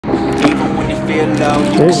feel low,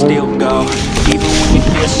 you can still go. Even when you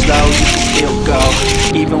feel slow, you can still go.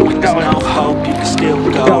 Even when there's no hope, you can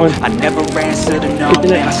still go. I never answer to no,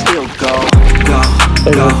 man, I still go. Go,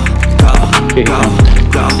 go, go, go,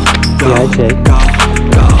 go, go, go, go, go,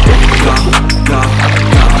 go,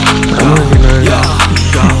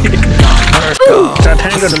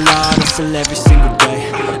 It's a lot, hustle every single day.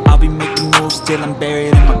 I'll be making moves till I'm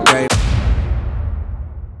buried in my grave.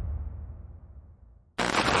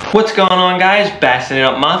 What's going on, guys? Bassin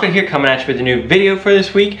and Alot here, coming at you with a new video for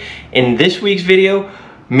this week. In this week's video,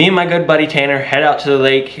 me and my good buddy Tanner head out to the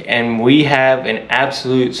lake and we have an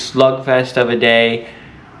absolute slugfest of a day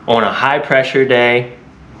on a high pressure day.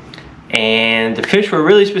 And the fish were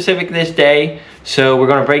really specific this day, so we're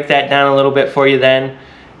going to break that down a little bit for you then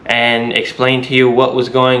and explain to you what was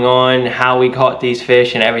going on, how we caught these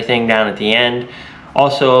fish and everything down at the end.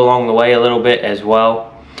 Also along the way a little bit as well.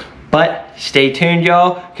 But stay tuned,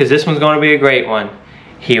 y'all, because this one's going to be a great one.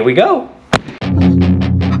 Here we go.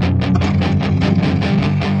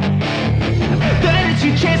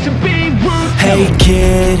 Hey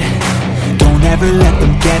kid, don't ever let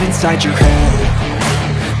them get inside your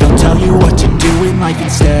head. They'll tell you what to do in life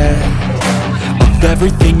instead of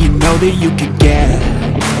everything you know that you could get.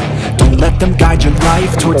 Don't let them guide your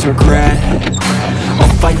life towards regret. I'll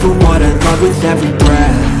fight for what I love with every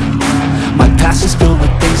breath. My past is filled with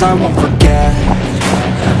things I won't forget.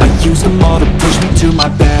 I use them all to push me to my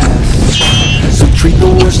best. So treat the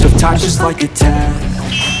worst of times just like a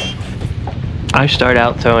test. I start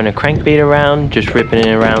out throwing a crankbait around, just ripping it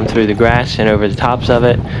around through the grass and over the tops of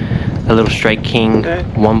it. A little Strike King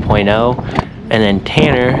 1.0. And then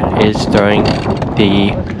Tanner is throwing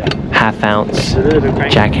the half-ounce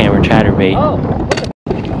jackhammer chatterbait.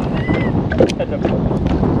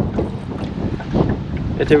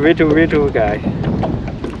 It's a riddle guy.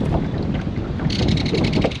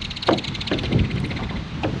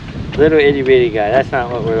 Little itty bitty guy. That's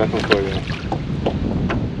not what we're looking for though.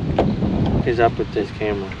 He's up with this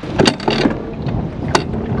camera.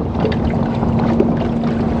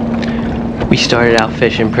 We started out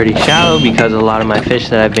fishing pretty shallow because a lot of my fish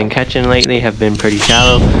that I've been catching lately have been pretty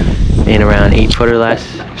shallow, in around 8 foot or less.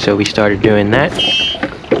 So we started doing that.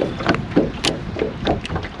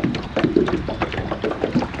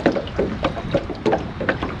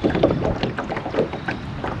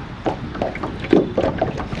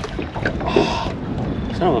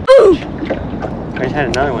 Son of a bitch. I just had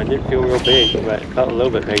another one. It didn't feel real big, but it felt a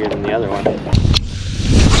little bit bigger than the other one.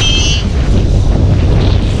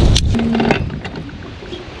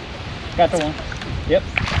 Got the one. Yep.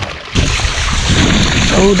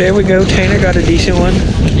 Oh, there we go. Tanner got a decent one.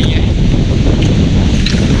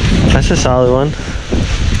 That's a solid one.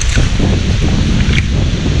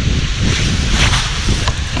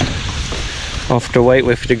 Off the weight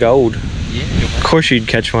with the gold. Yeah. Of course you'd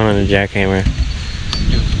catch one on a jackhammer.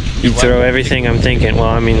 You'd throw everything I'm thinking. Well,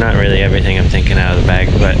 I mean, not really everything I'm thinking out of the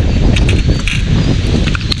bag, but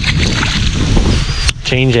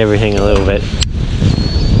change everything a little bit.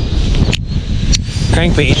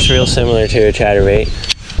 Crankbait's real similar to a chatterbait.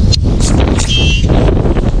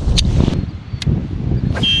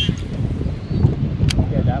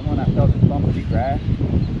 Yeah, that one I felt it bump the grass,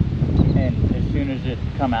 and as soon as it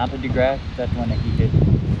come out of the grass, that's when he hit.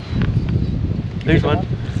 There's one.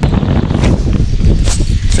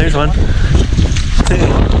 There's one.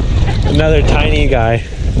 Another tiny guy.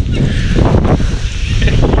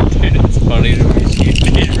 Dude, it's funny to me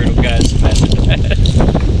seeing these real guys messing that.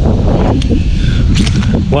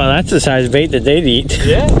 Well, that's the size bait that they'd eat.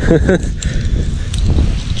 Yeah.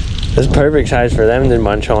 That's perfect size for them to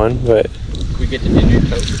munch on, but We get to do new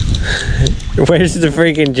coats. where's the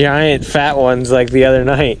freaking giant fat ones like the other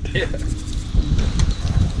night? Yeah.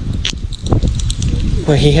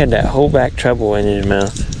 Well, he had that whole back treble in his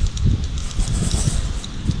mouth.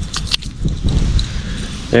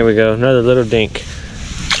 There we go, another little dink.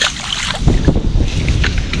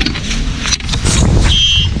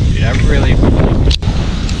 Dude, I really would like.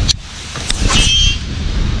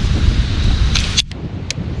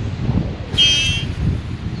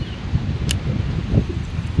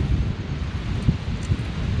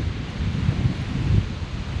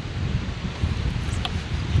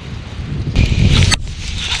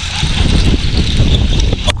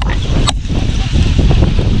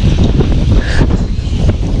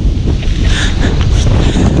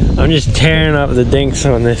 I'm just tearing up the dinks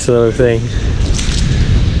on this little thing.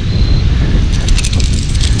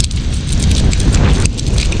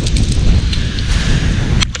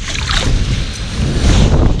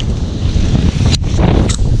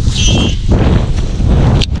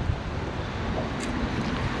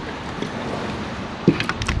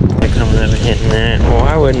 They're coming at me. hitting that.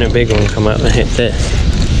 Why wouldn't a big one come up and hit this?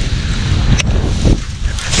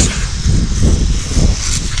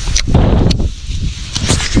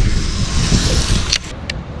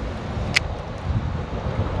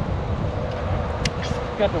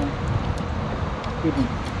 Got one. Good one.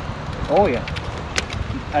 Oh yeah.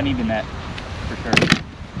 Uneven that for sure.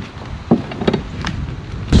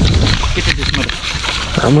 Get to this mother.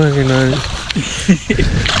 I'm working on it.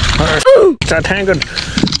 It's not tangled.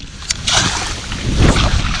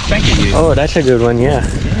 Thank you. Oh, that's a good one, yeah.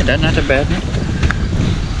 Yeah, that's not a bad one.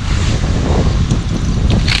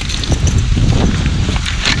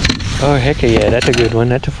 Oh, heck yeah, that's a good one.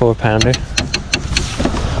 That's a 4-pounder.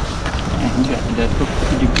 That hook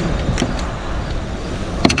pretty good.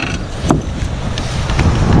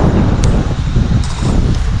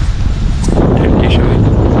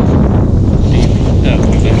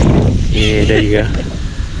 Yeah, there you go.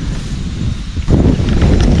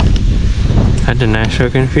 That's a nice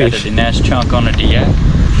looking fish. That's a nice chunk on a DI.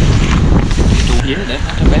 Yeah, that's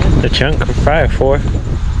not too bad. The chunk was probably 4.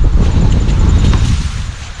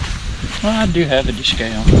 Well, I do have a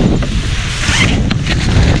scale.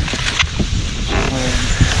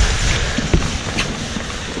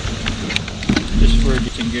 Just for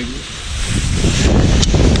it and giggles.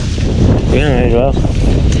 Yeah, might as well.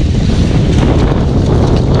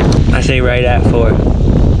 I say right at 4.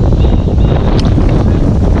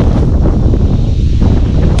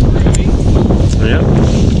 Yep.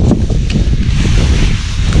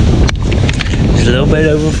 Just a little bit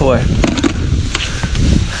over 4.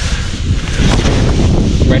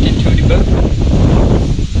 Right into the boat.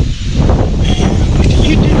 What did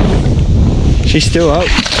you do? She's still up.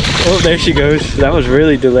 Oh, there she goes. That was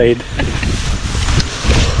really delayed.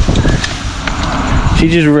 She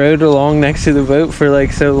just rode along next to the boat for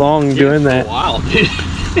like so long doing that. Wow, dude.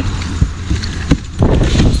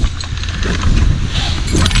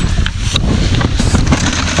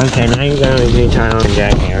 Okay, now you gotta make me try on the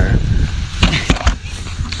jackhammer.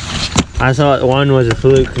 I thought 1 was a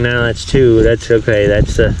fluke, now that's 2. That's okay,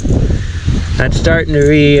 that's starting to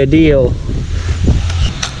be a deal.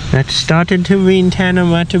 That's starting to mean Tanner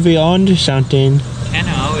might to be on to something.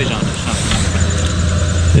 Tanner always on to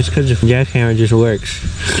something. It's because the jackhammer just works.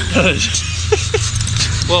 It does.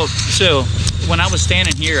 Well, so when I was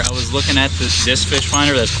standing here, I was looking at this fish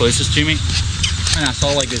finder that's closest to me, and I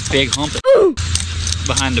saw like this big hump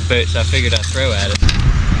behind the boat, so I figured I'd throw at it.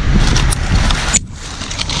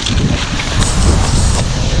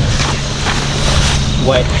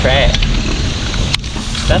 White trash.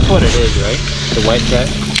 That's what it is, right? The white trash?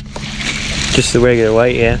 Just the regular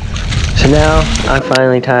white, yeah. So now I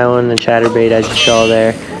finally tie on the chatterbait as you saw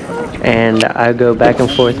there, and I go back and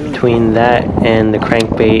forth between that and the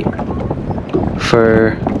crankbait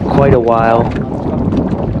for quite a while.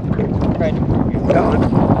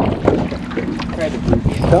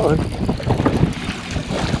 Go on.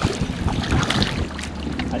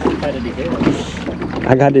 I just had it again.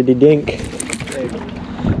 I got it a dink.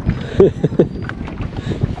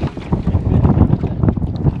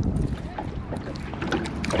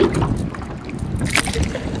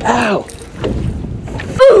 Ow!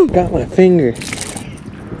 Got my finger.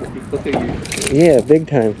 Yeah, big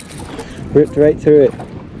time. Ripped right through it.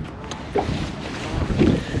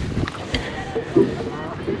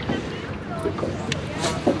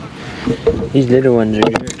 These little ones are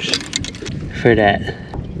jerks for that.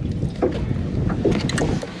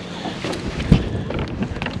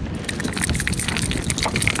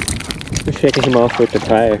 I'm shaking him off with the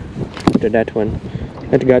tire after that one.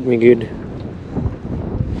 That got me good.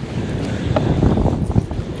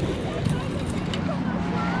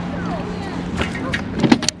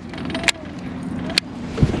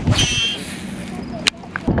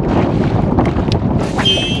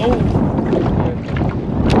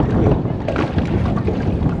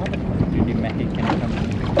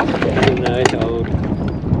 No, it's old.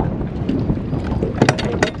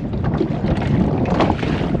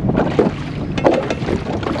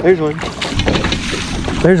 There's one.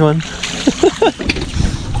 There's one.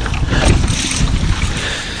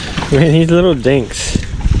 Man, these little dinks.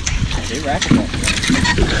 They rack them up.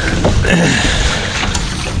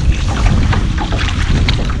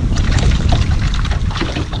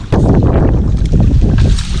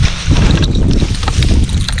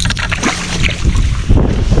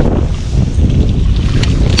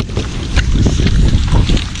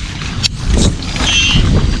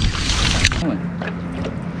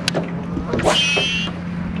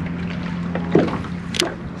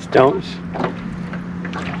 Stones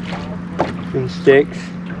and sticks.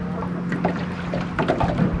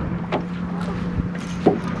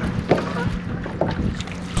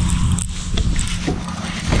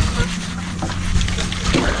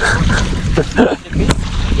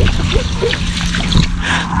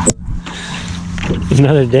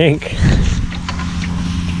 Another dink.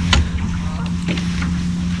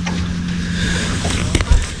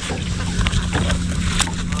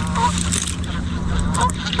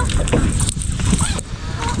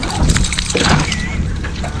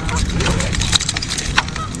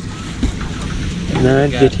 Now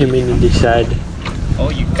I'd get him in to decide. Oh,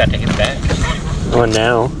 you got to hit back. Oh,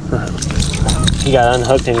 now. He got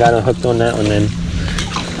unhooked and got unhooked on that one then.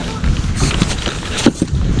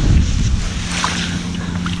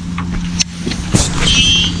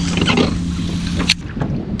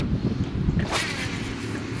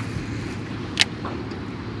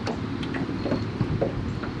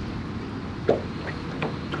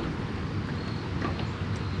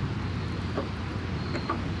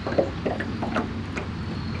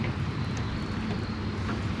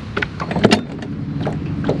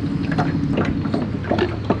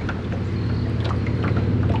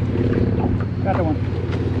 Got the one.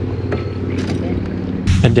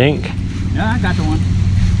 A dink. Yeah, I got the one.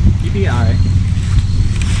 You be alright.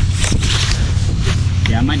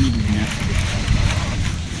 Yeah, I might need you now.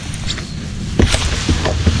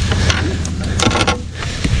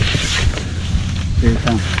 Here it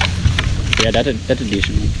comes. Yeah, that's a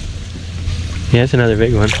decent one. Yeah, that's another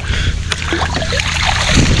big one.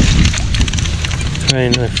 Probably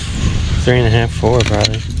another 3.5, 4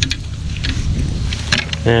 probably.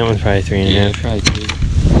 That one's probably 3.5. Yeah, probably 3.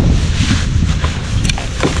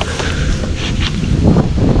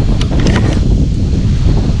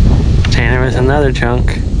 Tanner with another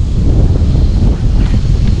chunk.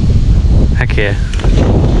 Heck yeah.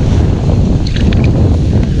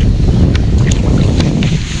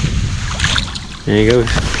 There he goes.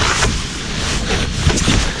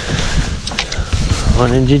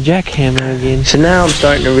 On into jackhammer again. So now I'm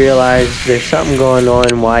starting to realize there's something going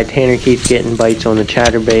on why Tanner keeps getting bites on the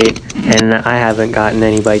chatterbait and I haven't gotten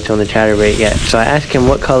any bites on the chatterbait yet. So I asked him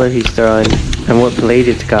what color he's throwing and what blade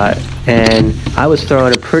it's got. And I was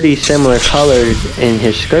throwing a pretty similar color in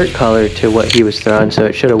his skirt color to what he was throwing, so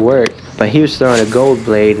it should have worked. But he was throwing a gold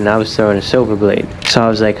blade and I was throwing a silver blade. So I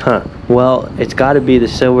was like, huh, well, it's got to be the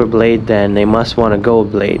silver blade then. They must want a gold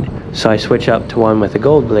blade. So I switch up to one with a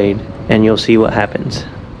gold blade and you'll see what happens.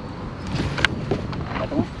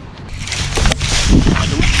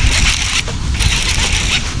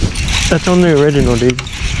 That's on the original, dude.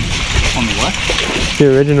 On the what?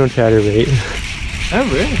 The original chatterbait. Oh,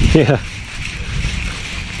 really? Yeah.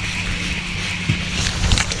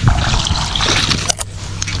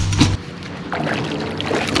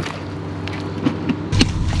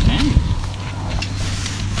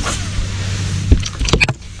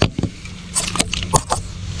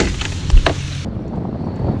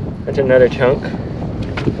 That's another chunk.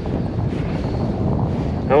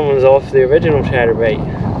 That one was off the original chatterbait.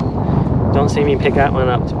 Don't see me pick that one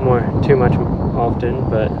up too much often,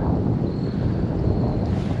 but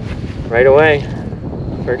right away,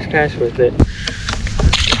 first cast with it.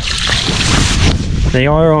 They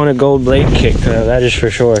are on a gold blade kick though, that is for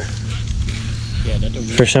sure. Yeah, that's a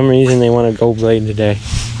For some reason they want a gold blade today.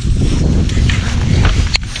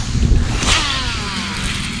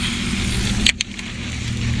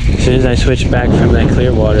 As soon as I switched back from that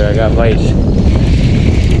clear water, I got bites.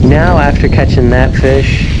 Now after catching that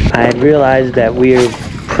fish, I had realized that we're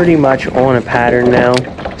pretty much on a pattern now.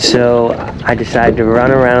 So I decided to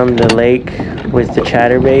run around the lake with the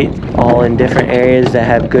chatterbait, all in different areas that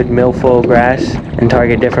have good milfoil grass, and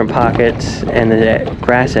target different pockets and the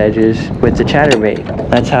grass edges with the chatterbait.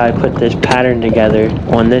 That's how I put this pattern together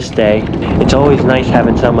on this day. It's always nice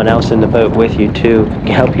having someone else in the boat with you too. It can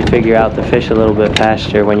help you figure out the fish a little bit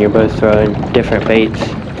faster when you're both throwing different baits.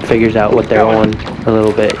 Figures out what they're on a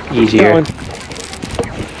little bit easier.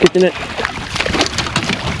 Get in it.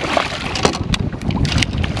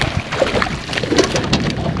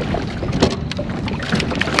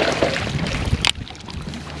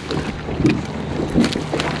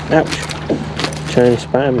 Ouch. Trying to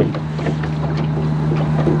spy me.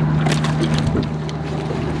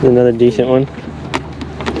 Another decent one.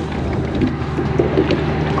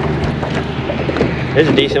 There's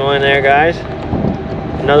a decent one there, guys.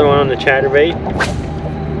 Another one on the chatterbait.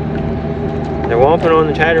 They're whomping on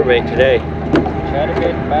the chatterbait today.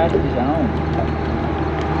 chatterbait fast is on.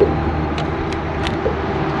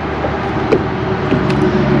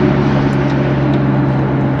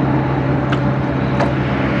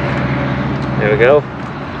 There we go.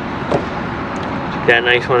 Check that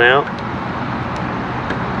nice one out.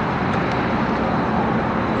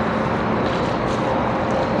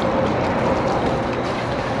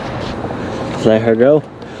 Let her go.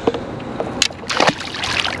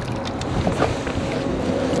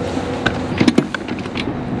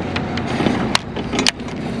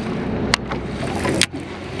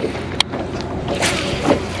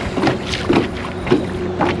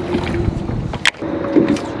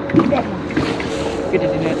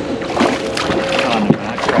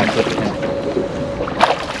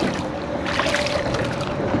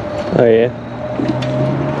 Oh yeah.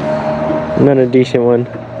 Not a decent one.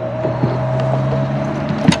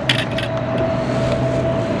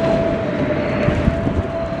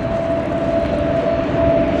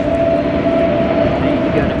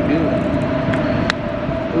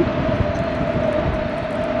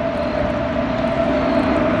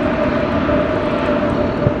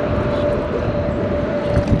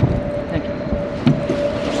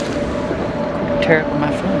 Tear up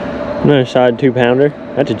my phone. Another solid 2-pounder.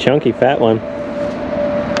 That's a chunky fat one.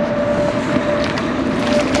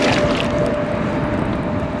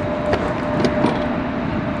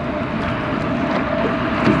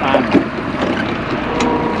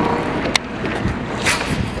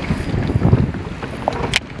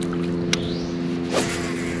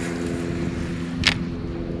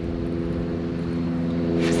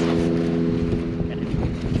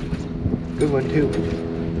 Good one too.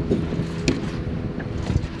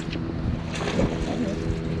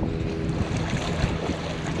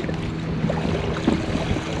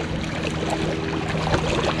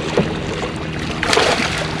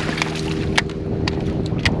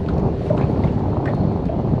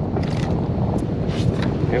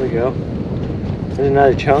 There we go. There's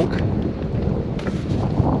another chunk.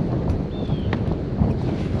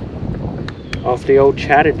 Off the old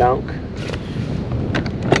chatterdunk.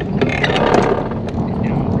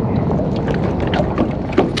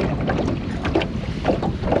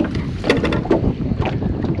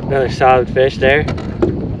 Another solid fish there.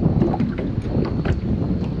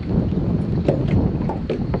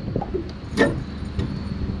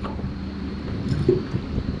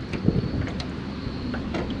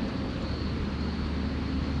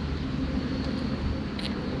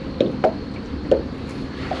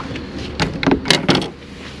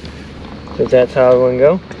 So that's how it would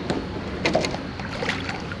go.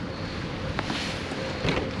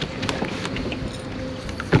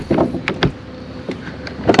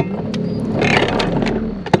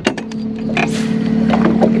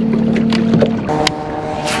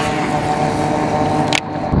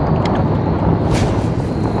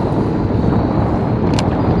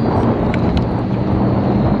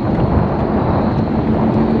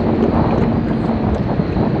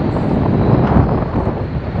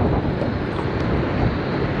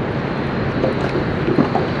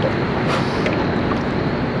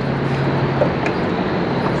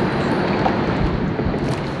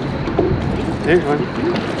 There's one.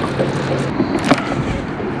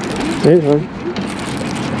 There's one.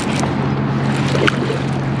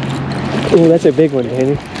 Oh, that's a big one,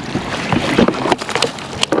 Danny.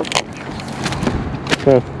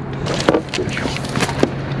 Huh.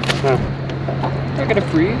 Wow. I got a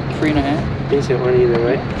free and a half. Decent one either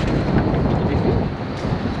way.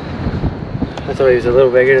 I thought he was a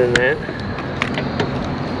little bigger than that.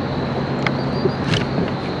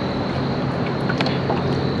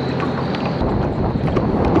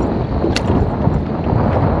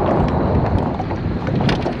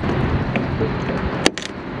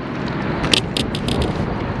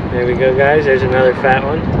 There we go, guys. There's another fat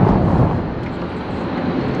one.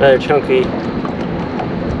 Another chunky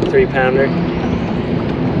 3-pounder.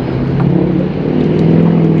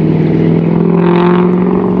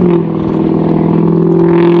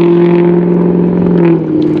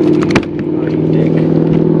 Oh, you dick.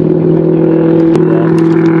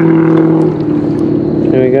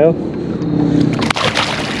 There we go.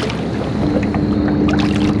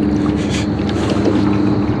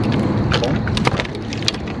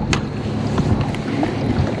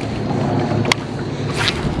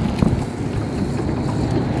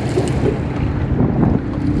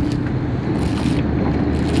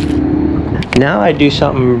 Now I do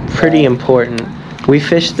something pretty important. We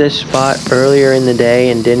fished this spot earlier in the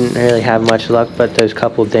day and didn't really have much luck but those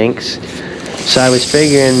couple dinks. So I was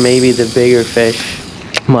figuring maybe the bigger fish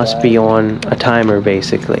must be on a timer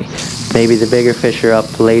basically. Maybe the bigger fish are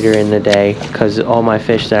up later in the day because all my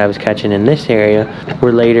fish that I was catching in this area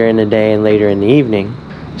were later in the day and later in the evening.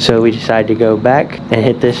 So we decided to go back and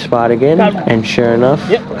hit this spot again, and sure enough,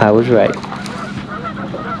 I was right.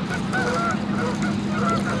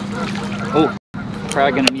 Oh,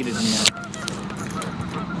 probably gonna need it in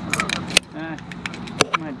there.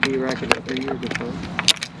 Might be racket up 3 years before.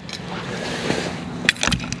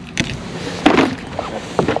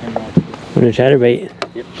 On a chatterbait.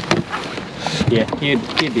 Yep. Yeah,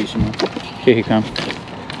 he'd do some more. Here he come.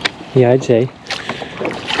 Yeah, I'd say.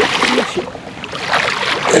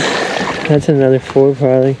 That's another 4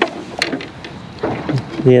 probably.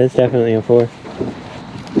 Yeah, that's definitely a 4.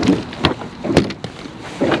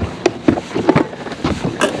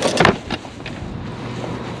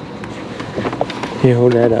 Here,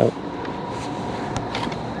 hold that up.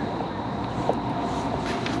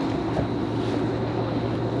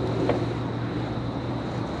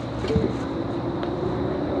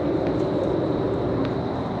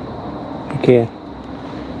 Okay,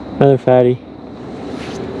 another fatty.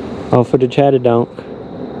 All for the chatterdonk.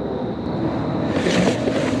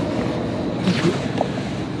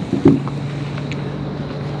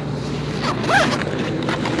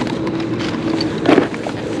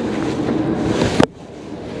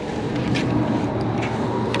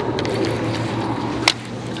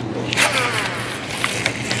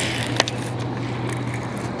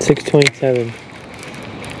 $6.27.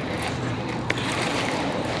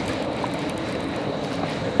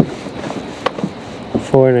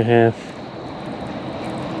 $4.5.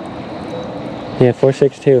 Yeah,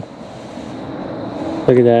 4.62.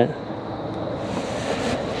 Look at that.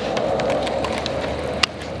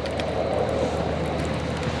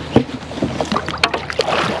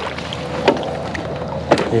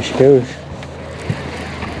 There she goes.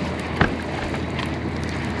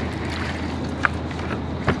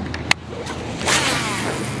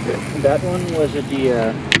 That one was at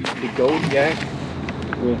the gold jack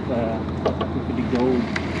with the gold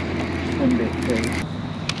swim bait tray.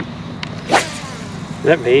 Is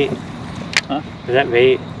that bait? Huh? Is that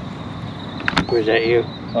bait? Or is that you?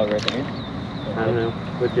 Oh, right there? I don't know.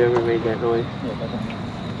 Whichever made that noise. Yeah, that one.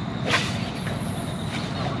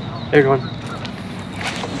 There's one.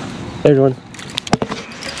 There's one.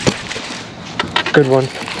 Good one.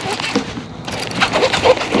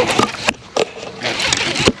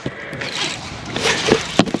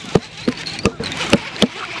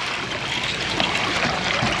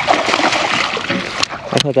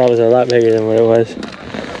 I thought that was a lot bigger than what it was. I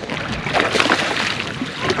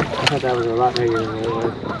thought that was a lot bigger than what it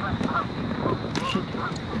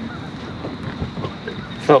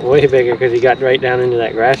was. Felt way bigger because he got right down into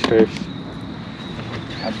that grass first.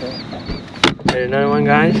 There's another one,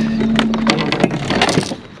 guys.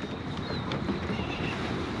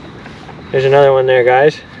 There's another one there,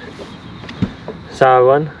 guys. Solid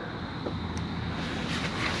one.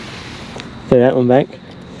 Throw that one back.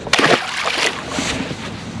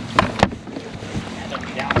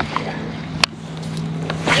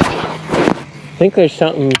 I think there's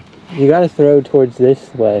something you gotta throw towards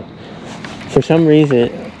this way. For some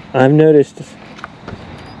reason, I've noticed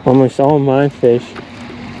almost all my fish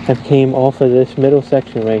have came off of this middle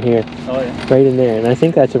section right here. Oh yeah. Right in there, and I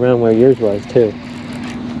think that's around where yours was too.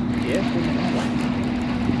 Yeah.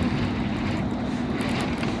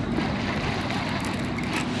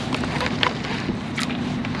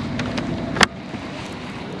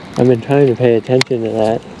 I've been trying to pay attention to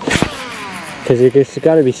that because there's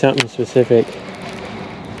got to be something specific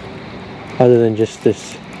other than just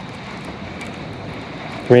this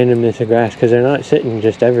randomness of grass, because they're not sitting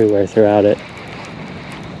just everywhere throughout it.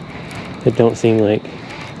 It don't seem like.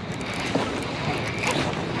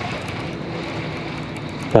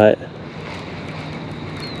 But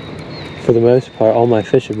for the most part, all my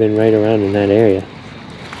fish have been right around in that area.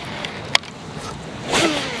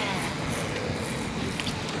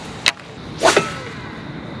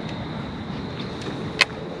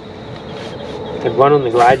 There's one on the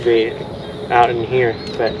glide bait out in here,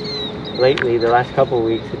 but lately, the last couple of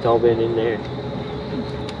weeks, it's all been in there.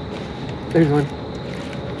 There's one.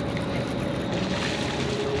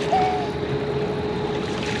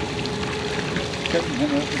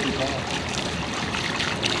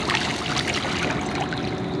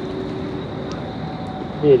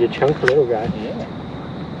 Yeah, the chunk little guy. Yeah.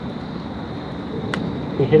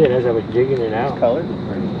 He hit it as I was jigging it out. Colored is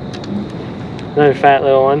pretty. Another fat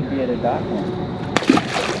little one. He had a dot one.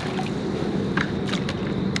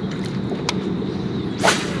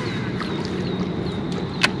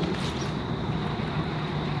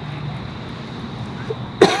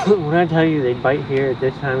 When I tell you they bite here at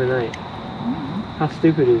this time of night, how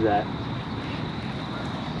stupid is that?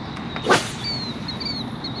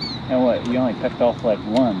 And what, you only picked off like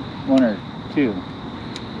one or two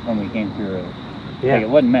when we came through earlier. Yeah. Like it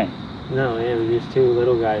wasn't many. No, yeah, it was just two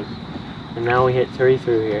little guys. And now we hit 3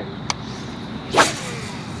 through here.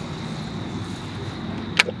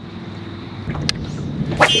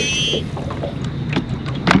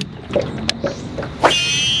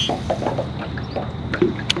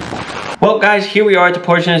 Well guys, here we are at the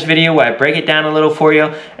portion of this video where I break it down a little for you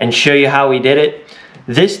and show you how we did it.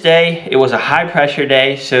 This day, it was a high pressure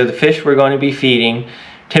day, so the fish were going to be feeding.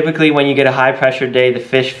 Typically when you get a high pressure day, the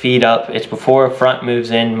fish feed up. It's before a front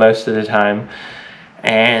moves in most of the time.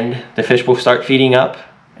 And the fish will start feeding up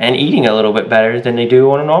and eating a little bit better than they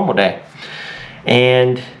do on a normal day.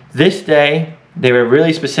 And this day, they were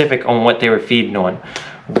really specific on what they were feeding on.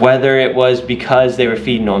 Whether it was because they were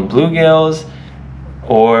feeding on bluegills,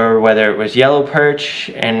 or whether it was yellow perch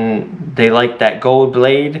and they liked that gold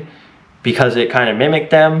blade because it kind of mimicked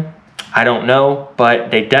them, I don't know,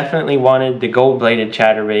 but they definitely wanted the gold-bladed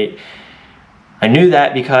chatterbait. I knew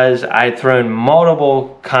that because I'd thrown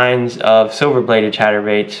multiple kinds of silver-bladed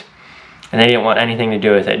chatterbaits, and they didn't want anything to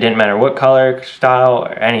do with it. It didn't matter what color, style,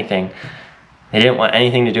 or anything. They didn't want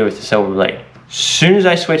anything to do with the silver blade. As soon as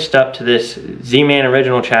I switched up to this Z-Man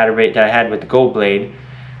original chatterbait that I had with the gold blade,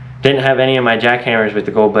 didn't have any of my jackhammers with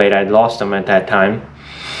the gold blade. I'd lost them at that time.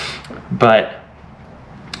 But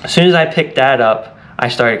as soon as I picked that up, I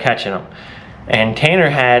started catching them. And Tanner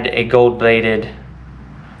had a gold bladed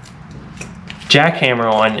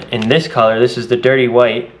jackhammer on in this color. This is the dirty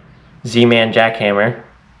white Z-Man jackhammer.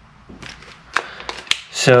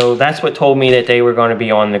 So that's what told me that they were going to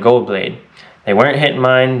be on the gold blade. They weren't hitting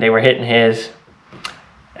mine, they were hitting his.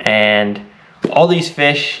 And all these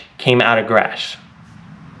fish came out of grass.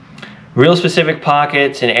 Real specific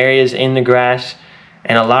pockets and areas in the grass.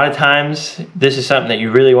 And a lot of times, this is something that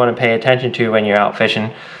you really want to pay attention to when you're out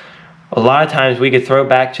fishing. A lot of times we could throw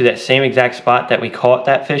back to that same exact spot that we caught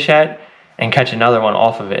that fish at and catch another one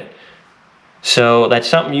off of it. So that's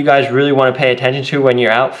something you guys really want to pay attention to when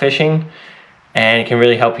you're out fishing, and it can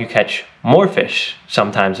really help you catch more fish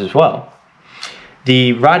sometimes as well.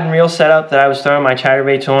 The rod and reel setup that I was throwing my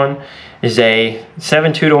chatterbaits on is a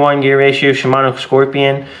 7:2-to-1 gear ratio Shimano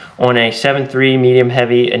Scorpion on a 7.3 medium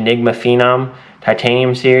heavy Enigma Phenom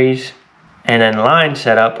titanium series. And then line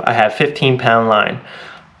setup, I have 15-pound line.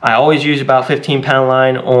 I always use about 15-pound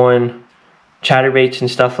line on chatterbaits and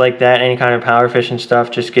stuff like that. Any kind of power fishing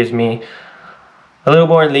stuff just gives me a little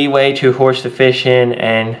more leeway to horse the fish in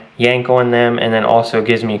and yank on them, and then also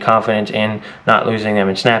gives me confidence in not losing them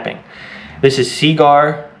and snapping. This is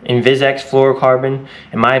Seaguar Invisex fluorocarbon.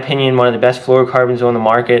 In my opinion, one of the best fluorocarbons on the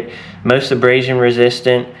market. Most abrasion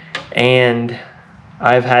resistant, and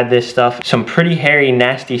I've had this stuff some pretty hairy,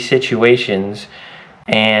 nasty situations,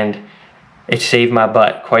 and it saved my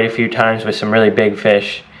butt quite a few times with some really big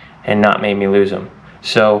fish and not made me lose them.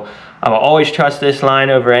 So I will always trust this line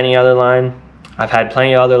over any other line. I've had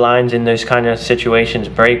plenty of other lines in those kind of situations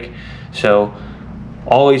break, so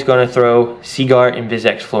always going to throw Seaguar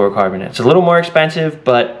Invisex fluorocarbon. It's a little more expensive,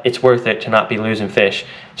 but it's worth it to not be losing fish,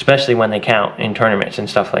 especially when they count in tournaments and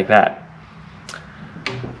stuff like that.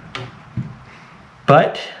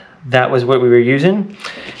 But that was what we were using.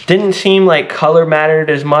 Didn't seem like color mattered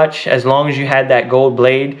as much as long as you had that gold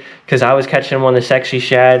blade, because I was catching them on the sexy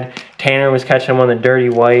shad. Tanner was catching them on the dirty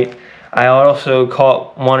white. I also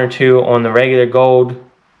caught one or two on the regular gold.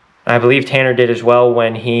 I believe Tanner did as well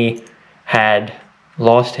when he had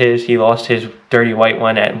lost his. He lost his dirty white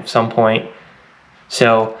one at some point.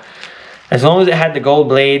 So as long as it had the gold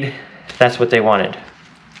blade, that's what they wanted.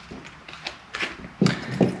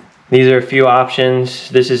 These are a few options.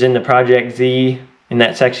 This is in the Project Z in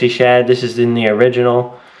that sexy shad. This is in the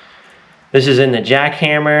original. This is in the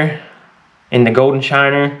jackhammer in the golden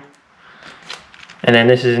shiner. And then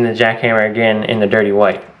this is in the jackhammer again in the dirty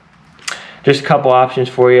white. Just a couple options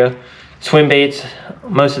for you. Swim baits.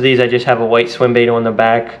 Most of these I just have a white swim bait on the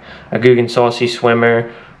back, a Guggen Saucy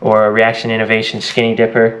Swimmer, or a Reaction Innovation Skinny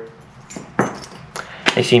Dipper.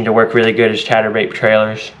 They seem to work really good as chatterbait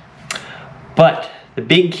trailers. But the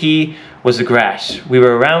big key was the grass. We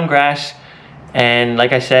were around grass, and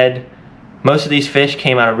like I said, most of these fish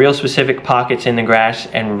came out of real specific pockets in the grass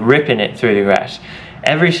and ripping it through the grass.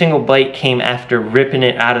 Every single bite came after ripping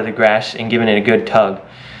it out of the grass and giving it a good tug.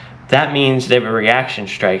 That means they were reaction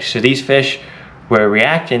strikes. So these fish were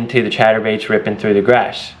reacting to the chatterbaits ripping through the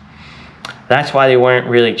grass. That's why they weren't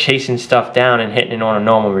really chasing stuff down and hitting it on a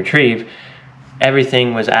normal retrieve.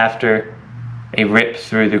 Everything was after a rip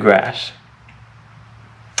through the grass.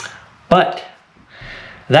 But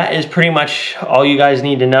that is pretty much all you guys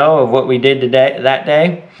need to know of what we did that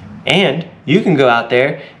day. And you can go out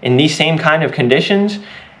there in these same kind of conditions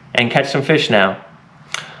and catch some fish now.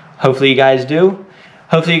 Hopefully you guys do.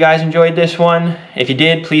 Hopefully you guys enjoyed this one. If you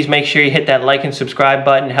did, please make sure you hit that like and subscribe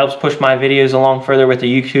button. It helps push my videos along further with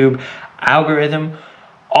the YouTube algorithm.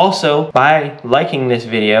 Also, by liking this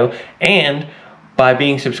video and by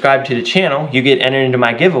being subscribed to the channel, you get entered into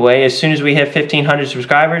my giveaway. As soon as we hit 1,500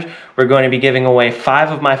 subscribers, we're going to be giving away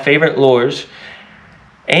 5 of my favorite lures.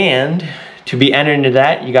 And to be entered into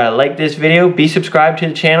that, you gotta like this video, be subscribed to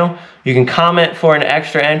the channel. You can comment for an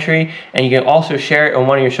extra entry, and you can also share it on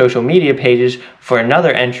one of your social media pages for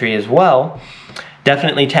another entry as well.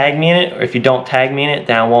 Definitely tag me in it, or if you don't tag me in it,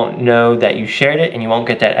 then I won't know that you shared it and you won't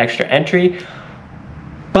get that extra entry.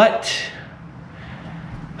 But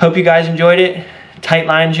hope you guys enjoyed it. Tight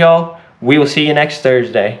lines, y'all. We will see you next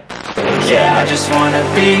Thursday. Yeah, I just wanna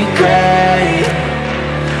be great.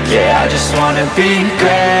 Yeah, I just wanna be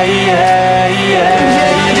great. Yeah,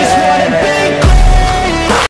 I just wanna be